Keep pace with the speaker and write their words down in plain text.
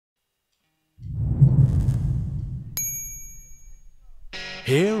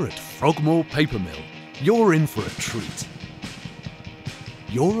Here at Frogmore Paper Mill, you're in for a treat.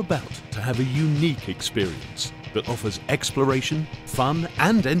 You're about to have a unique experience that offers exploration, fun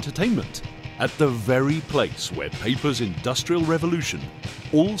and entertainment at the very place where paper's industrial revolution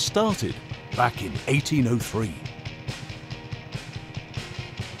all started back in 1803.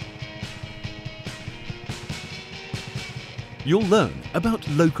 You'll learn about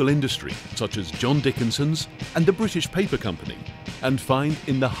local industry such as John Dickinson's and the British Paper Company, and find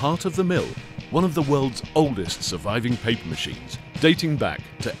in the heart of the mill one of the world's oldest surviving paper machines, dating back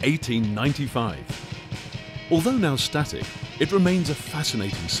to 1895. Although now static, it remains a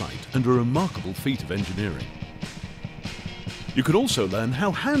fascinating sight and a remarkable feat of engineering. You can also learn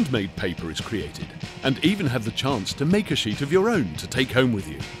how handmade paper is created, and even have the chance to make a sheet of your own to take home with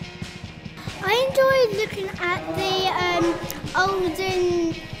you. I enjoy looking at the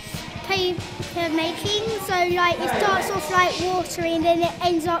olden paper making. So like it starts off like watery and then it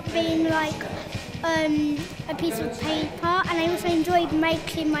ends up being like a piece of paper, and I also enjoyed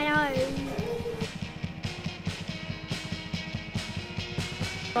making my own.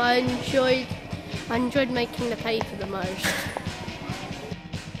 I enjoyed making the paper the most.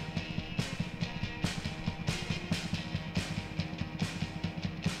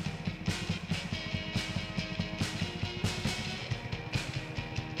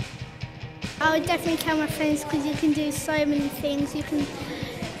 I would definitely tell my friends because you can do so many things. You can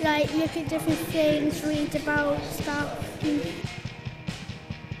like look at different things, read about stuff.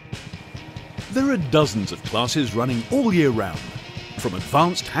 There are dozens of classes running all year round, from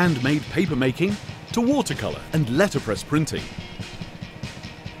advanced handmade paper making to watercolour and letterpress printing.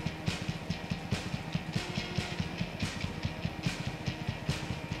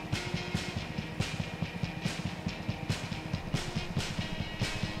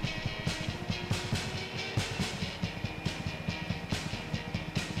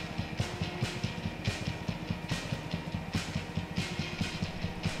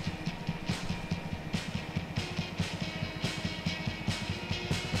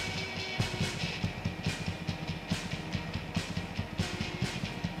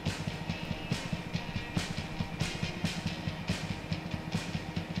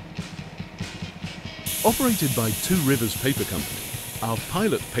 Operated by Two Rivers Paper Company, our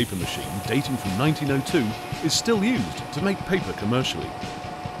pilot paper machine dating from 1902 is still used to make paper commercially.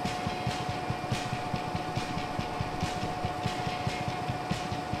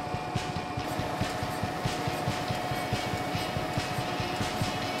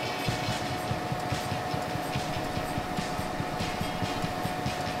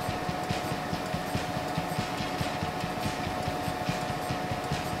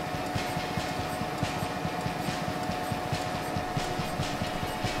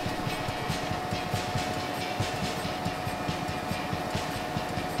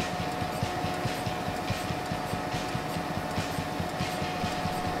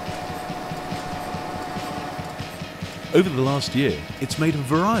 Over the last year, it's made a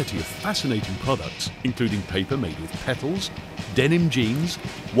variety of fascinating products, including paper made with petals, denim jeans,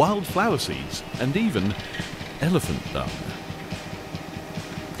 wild flower seeds, and even elephant dung.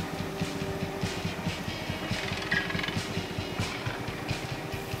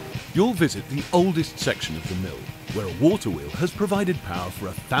 You'll visit the oldest section of the mill, where a water wheel has provided power for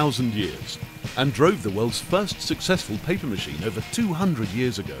 1,000 years and drove the world's first successful paper machine over 200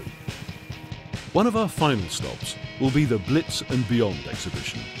 years ago. One of our final stops will be the Blitz and Beyond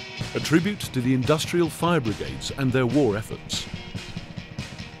exhibition, a tribute to the industrial fire brigades and their war efforts.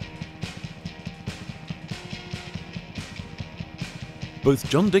 Both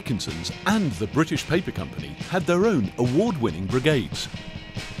John Dickinson's and the British Paper Company had their own award-winning brigades.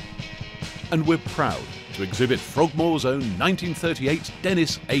 And we're proud to exhibit Frogmore's own 1938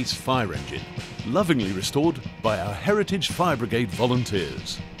 Dennis Ace fire engine, lovingly restored by our Heritage Fire Brigade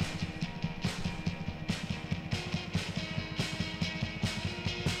volunteers.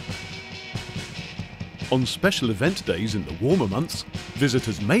 On special event days in the warmer months,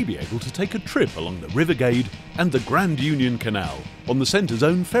 visitors may be able to take a trip along the River Gade and the Grand Union Canal on the centre's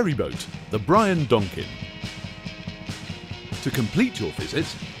own ferry boat, the Brian Donkin. To complete your visit,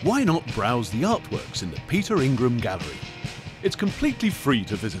 why not browse the artworks in the Peter Ingram Gallery? It's completely free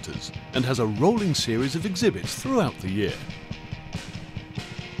to visitors and has a rolling series of exhibits throughout the year.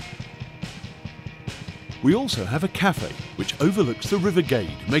 We also have a cafe which overlooks the River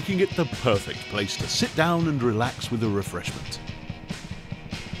Gade, making it the perfect place to sit down and relax with a refreshment.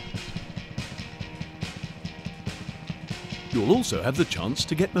 You'll also have the chance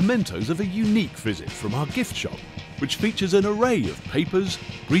to get mementos of a unique visit from our gift shop, which features an array of papers,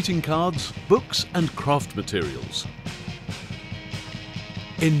 greeting cards, books and craft materials.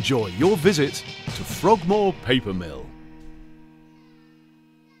 Enjoy your visit to Frogmore Paper Mill.